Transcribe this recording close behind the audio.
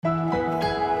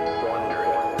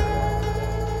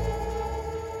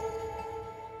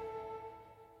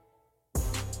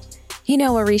You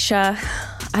know, Arisha,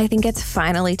 I think it's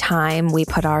finally time we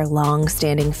put our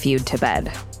long-standing feud to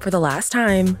bed. For the last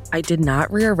time, I did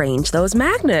not rearrange those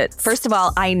magnets. First of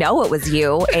all, I know it was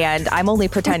you, and I'm only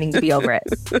pretending to be over it.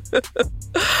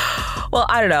 Well,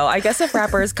 I don't know. I guess if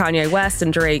rappers Kanye West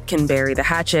and Drake can bury the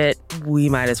hatchet, we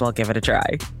might as well give it a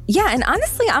try. Yeah, and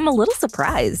honestly, I'm a little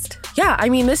surprised. Yeah, I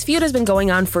mean, this feud has been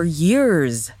going on for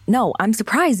years. No, I'm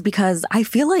surprised because I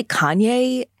feel like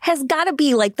Kanye has got to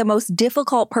be like the most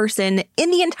difficult person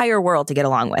in the entire world to get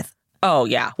along with. Oh,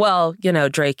 yeah. Well, you know,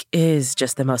 Drake is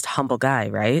just the most humble guy,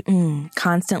 right?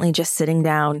 Constantly just sitting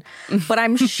down. But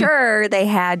I'm sure they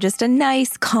had just a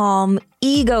nice, calm,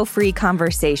 ego-free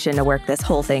conversation to work this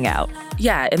whole thing out.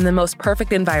 Yeah, in the most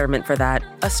perfect environment for that,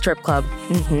 a strip club.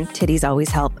 Titties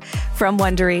always help. From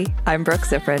Wondery, I'm Brooke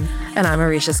Sifrin. And I'm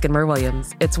Arisha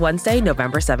Skidmore-Williams. It's Wednesday,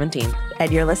 November 17th.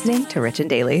 And you're listening to Rich and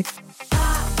Daily.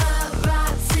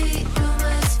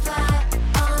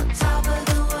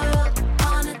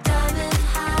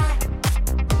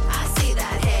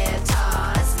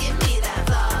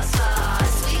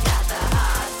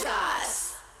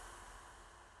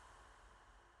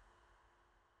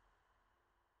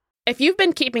 If you've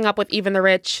been keeping up with Even the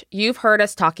Rich, you've heard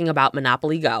us talking about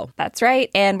Monopoly Go. That's right,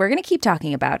 and we're going to keep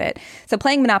talking about it. So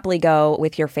playing Monopoly Go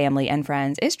with your family and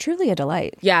friends is truly a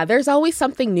delight. Yeah, there's always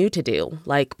something new to do,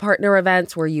 like partner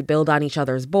events where you build on each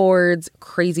other's boards,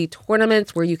 crazy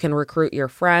tournaments where you can recruit your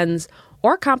friends,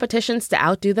 or competitions to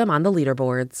outdo them on the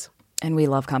leaderboards. And we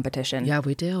love competition. Yeah,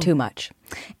 we do. Too much.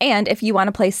 And if you want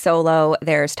to play solo,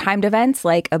 there's timed events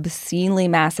like obscenely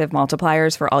massive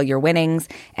multipliers for all your winnings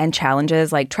and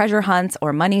challenges like treasure hunts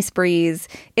or money sprees.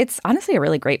 It's honestly a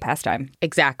really great pastime.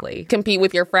 Exactly. Compete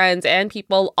with your friends and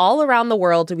people all around the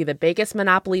world to be the biggest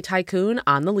Monopoly tycoon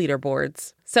on the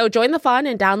leaderboards. So join the fun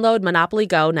and download Monopoly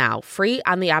Go now, free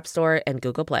on the App Store and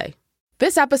Google Play.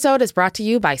 This episode is brought to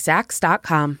you by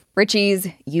Saks.com.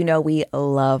 Richies, you know we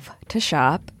love to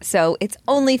shop, so it's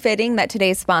only fitting that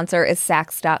today's sponsor is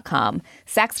Saks.com.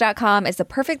 Saks.com is the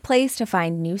perfect place to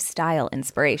find new style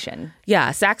inspiration.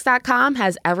 Yeah, Saks.com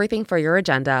has everything for your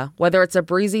agenda, whether it's a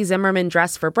breezy Zimmermann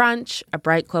dress for brunch, a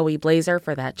bright Chloe blazer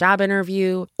for that job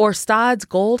interview, or Staud's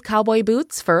gold cowboy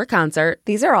boots for a concert.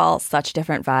 These are all such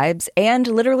different vibes, and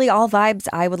literally all vibes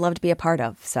I would love to be a part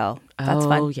of, so that's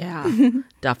fun. Oh, yeah,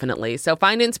 definitely. So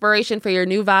find inspiration for your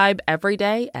new vibe every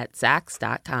day at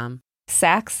Saks.com.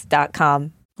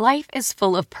 Saks.com. Life is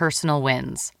full of personal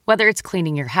wins. Whether it's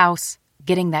cleaning your house,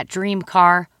 getting that dream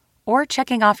car, or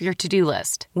checking off your to-do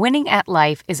list, winning at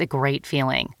life is a great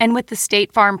feeling. And with the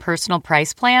State Farm Personal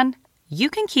Price Plan, you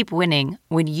can keep winning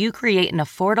when you create an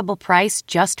affordable price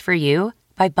just for you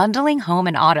by bundling home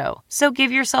and auto. So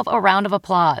give yourself a round of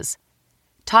applause.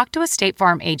 Talk to a State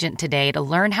Farm agent today to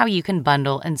learn how you can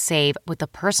bundle and save with the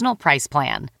Personal Price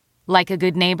Plan. Like a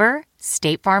good neighbor,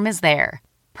 State Farm is there.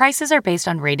 Prices are based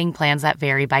on rating plans that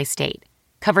vary by state.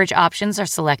 Coverage options are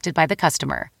selected by the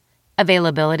customer.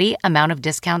 Availability, amount of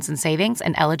discounts and savings,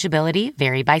 and eligibility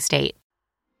vary by state.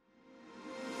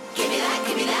 Give me that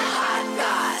hot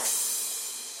goss.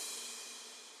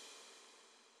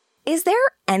 Is there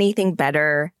anything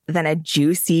better than a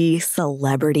juicy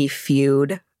celebrity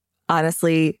feud?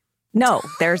 Honestly, no,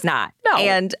 there's not. No.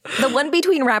 And the one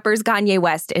between rappers Kanye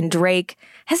West and Drake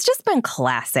has just been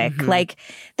classic. Like,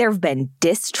 there have been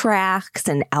diss tracks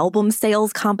and album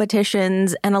sales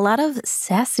competitions and a lot of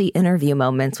sassy interview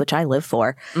moments, which I live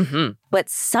for. But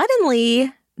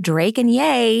suddenly, Drake and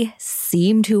Ye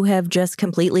seem to have just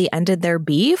completely ended their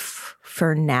beef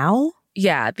for now.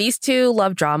 Yeah, these two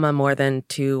love drama more than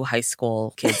two high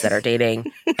school kids that are dating.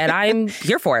 And I'm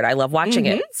here for it. I love watching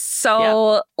it.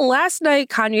 So last night,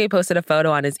 Kanye posted a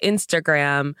photo on his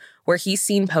Instagram where he's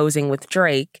seen posing with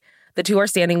Drake. The two are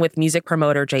standing with music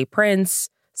promoter Jay Prince,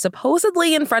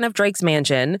 supposedly in front of Drake's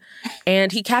mansion.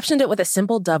 And he captioned it with a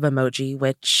simple dove emoji,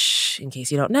 which, in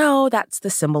case you don't know, that's the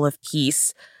symbol of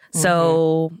peace.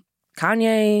 So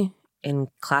Kanye, in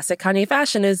classic Kanye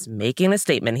fashion, is making a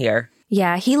statement here.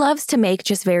 Yeah, he loves to make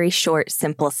just very short,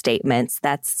 simple statements.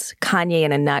 That's Kanye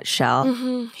in a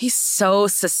nutshell. He's so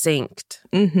succinct.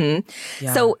 Yeah.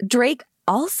 So Drake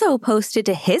also posted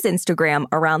to his Instagram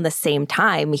around the same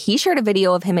time. He shared a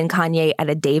video of him and Kanye at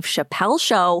a Dave Chappelle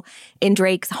show in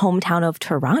Drake's hometown of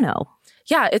Toronto.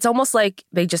 Yeah, it's almost like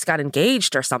they just got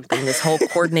engaged or something, this whole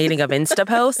coordinating of Insta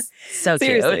posts. So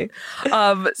Seriously.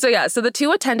 cute. So the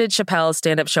two attended Chappelle's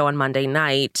stand-up show on Monday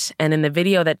night. And in the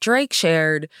video that Drake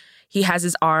shared, he has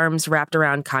his arms wrapped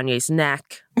around Kanye's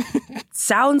neck.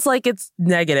 Sounds like it's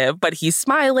negative, but he's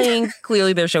smiling.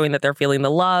 Clearly, they're showing that they're feeling the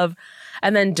love.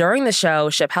 And then during the show,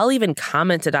 Chappelle even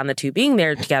commented on the two being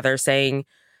there together, saying,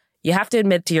 You have to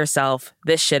admit to yourself,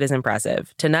 this shit is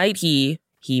impressive. Tonight he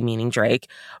meaning Drake,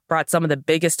 brought some of the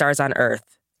biggest stars on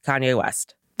earth, Kanye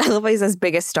West. I love how he says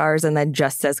biggest stars and then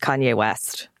just says Kanye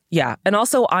West. Yeah, and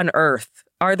also on Earth.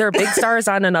 Are there big stars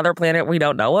on another planet we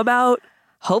don't know about?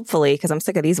 Hopefully, because I'm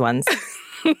sick of these ones.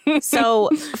 So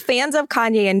fans of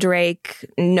Kanye and Drake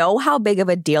know how big of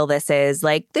a deal this is.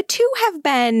 Like, the two have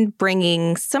been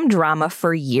bringing some drama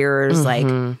for years. Like,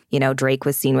 you know, Drake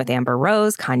was seen with Amber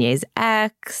Rose, Kanye's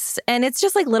ex. And it's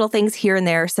just like little things here and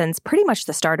there since pretty much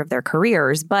the start of their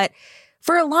careers. But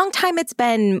for a long time, it's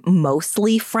been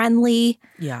mostly friendly.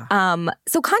 Yeah.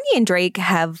 So Kanye and Drake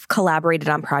have collaborated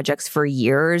on projects for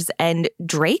years, and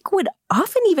Drake would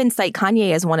often even cite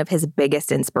Kanye as one of his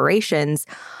biggest inspirations,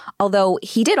 although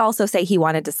he did also say he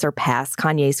wanted to surpass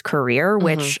Kanye's career,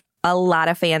 which a lot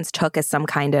of fans took as some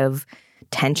kind of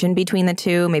tension between the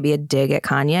two, maybe a dig at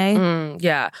Kanye.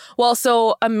 Yeah. Well,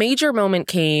 so a major moment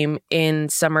came in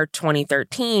summer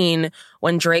 2013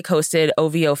 when Drake hosted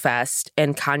OVO Fest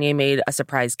and Kanye made a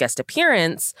surprise guest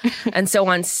appearance. And so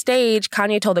on stage,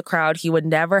 Kanye told the crowd he would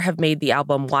never have made the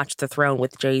album Watch the Throne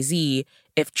with Jay-Z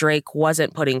if Drake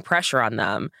wasn't putting pressure on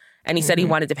them. And he said he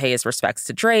wanted to pay his respects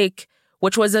to Drake,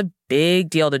 which was a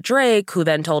big deal to Drake, who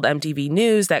then told MTV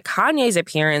News that Kanye's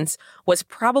appearance was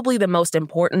probably the most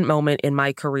important moment in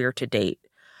my career to date.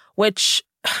 Which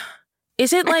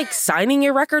isn't like signing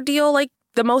your record deal like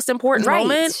the most important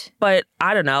moment, but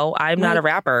I don't know. I'm not a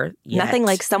rapper yet. Nothing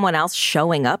like someone else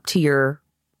showing up to your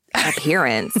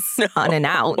appearance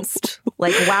unannounced.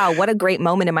 Like, wow, what a great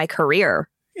moment in my career.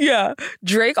 Yeah.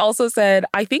 Drake also said,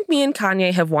 I think me and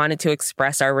Kanye have wanted to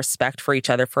express our respect for each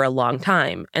other for a long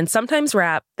time. And sometimes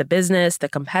rap, the business, the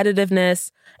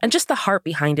competitiveness, and just the heart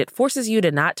behind it forces you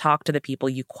to not talk to the people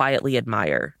you quietly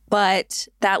admire. But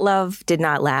that love did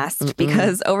not last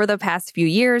because over the past few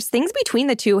years, things between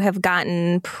the two have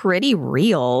gotten pretty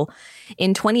real.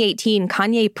 In 2018,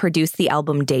 Kanye produced the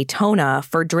album Daytona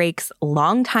for Drake's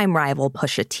longtime rival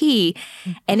Pusha T.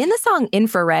 And in the song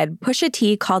Infrared, Pusha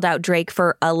T called out Drake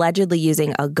for allegedly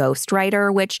using a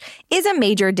ghostwriter, which is a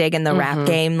major dig in the rap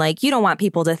game. Like, you don't want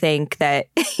people to think that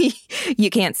you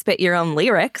can't spit your own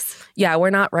lyrics. Yeah, we're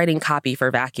not writing copy for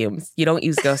vacuums. You don't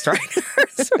use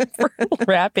ghostwriters for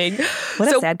rapping.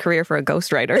 What a sad career for a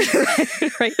ghostwriter.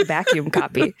 Right? Vacuum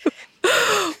copy.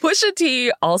 Pusha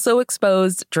T also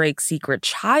exposed Drake's secret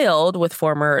child with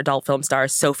former adult film star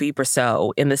Sophie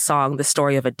Brousseau in the song The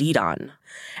Story of Adidon.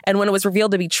 And when it was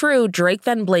revealed to be true, Drake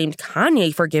then blamed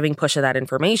Kanye for giving Pusha that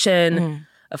information.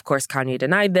 Of course, Kanye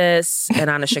denied this. And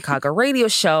on a Chicago radio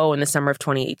show in the summer of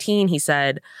 2018, he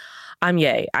said, I'm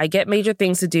Ye. I get major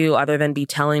things to do other than be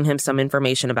telling him some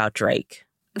information about Drake.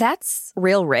 That's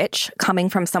real rich coming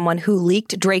from someone who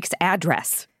leaked Drake's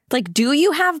address. Like, do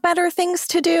you have better things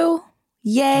to do?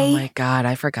 Yay. Oh my God,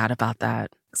 I forgot about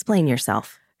that. Explain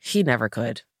yourself. He never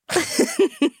could.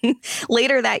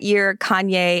 Later that year,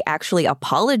 Kanye actually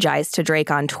apologized to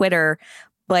Drake on Twitter,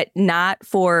 but not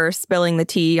for spilling the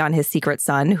tea on his secret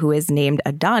son, who is named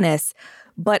Adonis,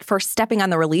 but for stepping on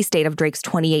the release date of Drake's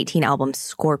 2018 album,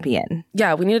 Scorpion.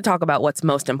 Yeah, we need to talk about what's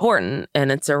most important,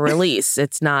 and it's a release.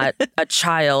 It's not a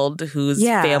child whose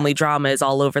family drama is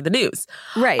all over the news.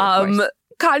 Right, of course.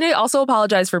 Kanye also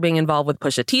apologized for being involved with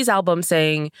Pusha T's album,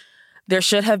 saying, there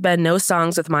should have been no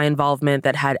songs with my involvement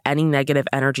that had any negative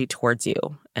energy towards you.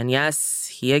 And yes,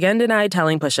 he again denied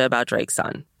telling Pusha about Drake's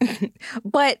son.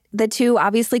 But the two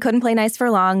obviously couldn't play nice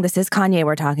for long. This is Kanye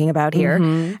we're talking about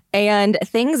here. And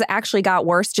things actually got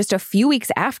worse just a few weeks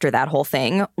after that whole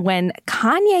thing when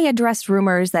Kanye addressed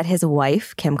rumors that his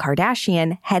wife, Kim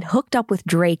Kardashian, had hooked up with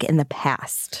Drake in the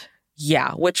past.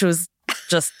 Yeah, which was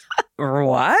just,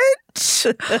 what?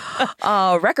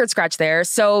 Record scratch there.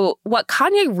 So what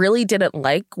Kanye really didn't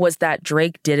like was that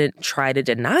Drake didn't try to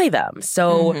deny them.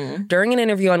 So during an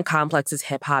interview on Complex's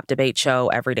hip-hop debate show,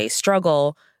 Everyday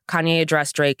Struggle, Kanye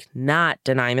addressed Drake not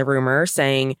denying the rumor,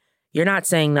 saying, you're not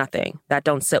saying nothing. That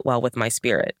don't sit well with my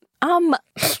spirit.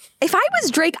 If I was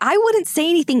Drake, I wouldn't say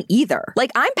anything either.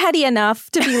 Like, I'm petty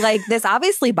enough to be like, this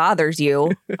obviously bothers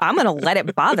you. I'm going to let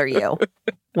it bother you,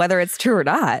 whether it's true or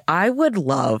not. I would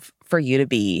love for you to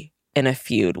be in a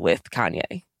feud with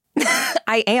Kanye.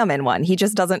 I am in one. He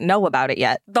just doesn't know about it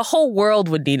yet. The whole world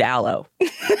would need aloe.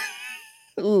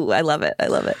 Ooh, I love it. I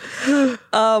love it.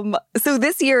 So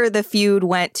this year, the feud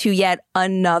went to yet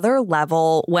another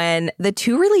level when the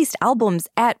two released albums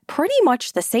at pretty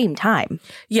much the same time.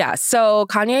 Yeah, so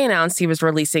Kanye announced he was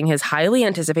releasing his highly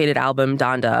anticipated album,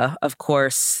 Donda. Of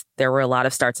course, there were a lot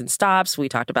of starts and stops. We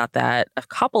talked about that a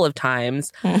couple of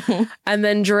times. And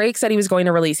then Drake said he was going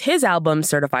to release his album,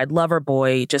 Certified Lover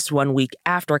Boy, just 1 week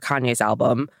after Kanye's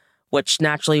album, which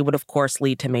naturally would, of course,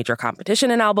 lead to major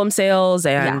competition in album sales.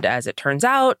 And as it turns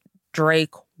out,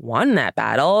 Drake won that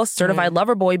battle. Certified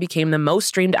Lover Boy became the most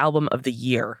streamed album of the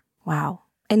year. Wow.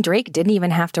 And Drake didn't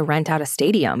even have to rent out a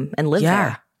stadium and live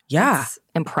there. Yeah. That's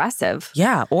impressive.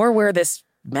 Yeah. Or wear this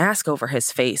mask over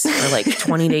his face for like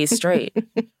 20 days straight.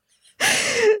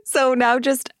 So now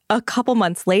just a couple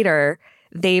months later,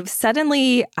 they've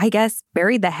suddenly, I guess,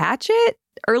 buried the hatchet.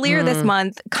 Earlier this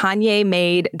month, Kanye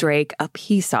made Drake a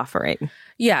peace offering.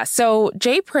 Yeah, so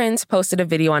Jay Prince posted a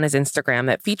video on his Instagram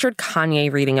that featured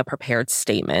Kanye reading a prepared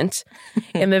statement.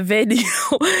 In the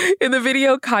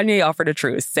video, Kanye offered a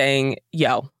truce, saying,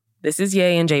 "Yo, this is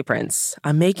Ye and Jay Prince.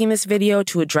 I'm making this video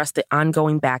to address the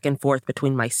ongoing back and forth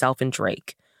between myself and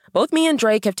Drake. Both me and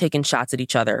Drake have taken shots at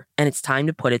each other, and it's time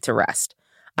to put it to rest.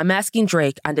 I'm asking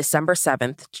Drake on December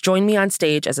 7th to join me on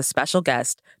stage as a special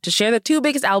guest to share the 2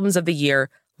 biggest albums of the year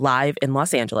live in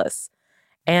Los Angeles."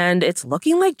 And it's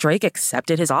looking like Drake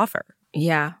accepted his offer.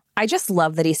 Yeah. I just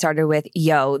love that he started with,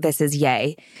 "Yo, this is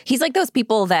Ye." He's like those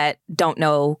people that don't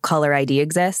know caller ID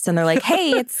exists. And they're like,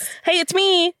 "Hey, it's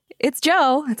me. It's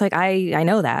Joe." It's like, I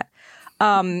know that.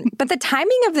 But the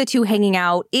timing of the two hanging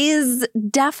out is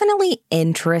definitely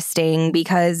interesting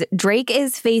because Drake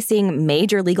is facing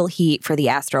major legal heat for the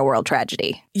Astroworld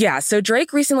tragedy. Yeah, so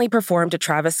Drake recently performed at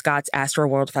Travis Scott's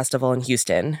Astroworld Festival in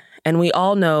Houston. And we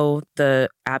all know the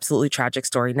absolutely tragic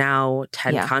story now.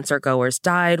 10 concert goers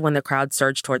died when the crowd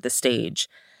surged toward the stage.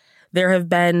 There have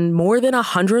been more than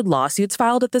 100 lawsuits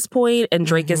filed at this point, and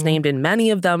Drake is named in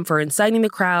many of them for inciting the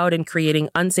crowd and creating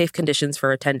unsafe conditions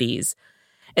for attendees.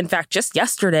 In fact, just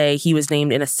yesterday, he was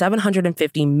named in a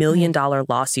 $750 million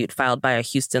lawsuit filed by a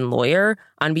Houston lawyer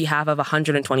on behalf of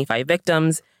 125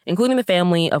 victims, including the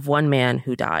family of one man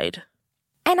who died.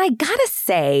 And I gotta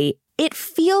say, it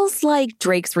feels like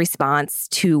Drake's response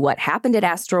to what happened at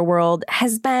Astroworld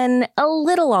has been a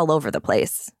little all over the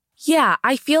place. Yeah,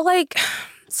 I feel like...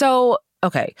 So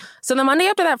the Monday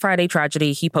after that Friday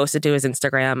tragedy, he posted to his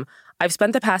Instagram, "I've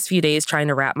spent the past few days trying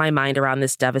to wrap my mind around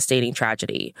this devastating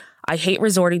tragedy. I hate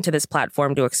resorting to this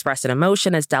platform to express an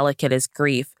emotion as delicate as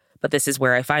grief, but this is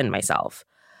where I find myself."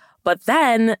 But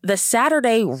then, the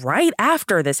Saturday right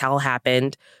after this all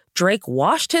happened, Drake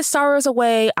washed his sorrows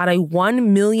away on a $1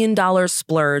 million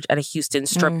splurge at a Houston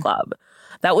strip club.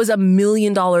 That was $1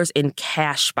 million in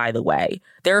cash, by the way.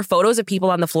 There are photos of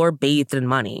people on the floor bathed in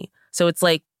money. So it's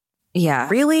like,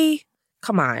 really?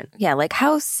 Come on. Yeah, like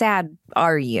how sad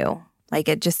are you? Like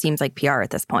it just seems like PR at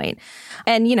this point.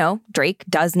 And, you know, Drake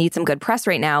does need some good press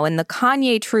right now. And the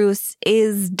Kanye truce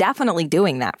is definitely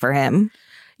doing that for him.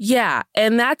 Yeah,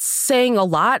 and that's saying a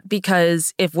lot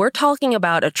because if we're talking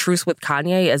about a truce with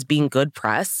Kanye as being good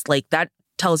press, like that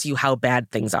tells you how bad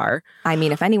things are. I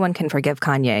mean, if anyone can forgive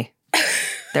Kanye,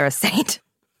 they're a saint.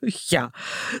 Yeah.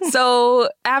 So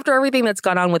after everything that's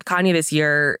gone on with Kanye this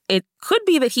year, it could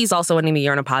be that he's also ending the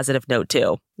year on a positive note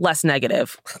too. Less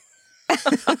negative.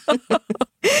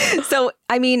 So,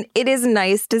 I mean, it is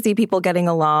nice to see people getting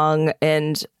along,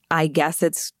 and I guess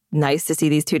it's nice to see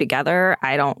these two together.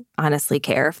 I don't honestly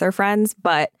care if they're friends,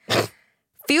 but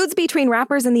feuds between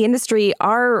rappers in the industry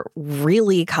are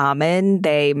really common.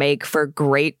 They make for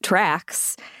great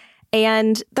tracks,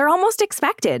 and they're almost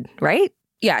expected, right?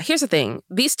 Yeah, here's the thing.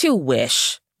 These two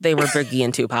wish they were Biggie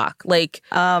and Tupac. Like,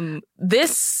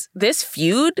 this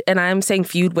feud, and I'm saying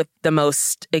feud with the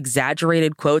most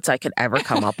exaggerated quotes I could ever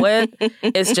come up with,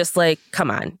 is just like,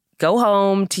 come on. Go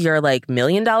home to your like $1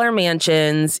 million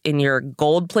mansions in your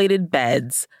gold-plated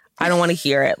beds. I don't want to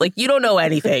hear it. Like, you don't know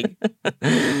anything.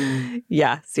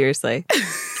 Yeah, seriously.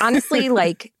 Honestly,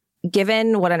 like,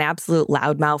 given what an absolute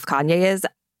loudmouth Kanye is,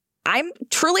 I'm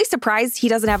truly surprised he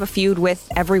doesn't have a feud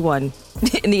with everyone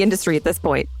in the industry at this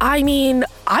point. I mean,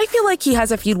 I feel like he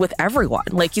has a feud with everyone.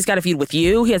 Like, he's got a feud with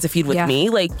you. He has a feud with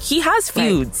me. Like, he has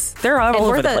feuds. Right. They're all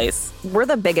over the place. We're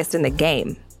the biggest in the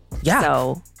game. Yeah.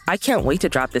 So I can't wait to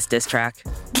drop this diss track.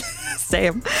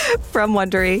 Same. From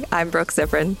Wondery, I'm Brooke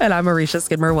Sifrin. And I'm Marisha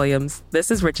Skidmore-Williams.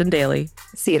 This is Rich and Daily.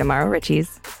 See you tomorrow,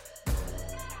 Richies.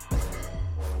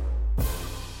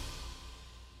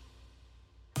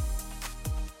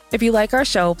 If you like our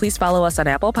show, please follow us on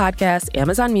Apple Podcasts,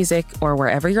 Amazon Music, or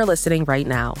wherever you're listening right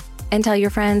now. And tell your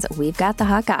friends we've got the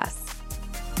hot goss.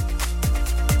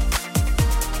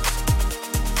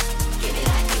 Give me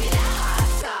that hot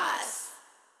sauce.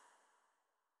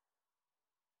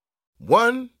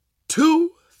 1,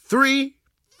 2, 3,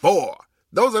 4.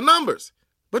 Those are numbers.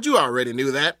 But you already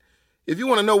knew that. If you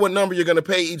want to know what number you're going to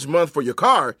pay each month for your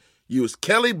car, use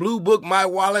Kelley Blue Book My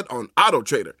Wallet on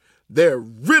AutoTrader. They're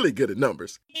really good at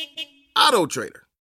numbers. AutoTrader.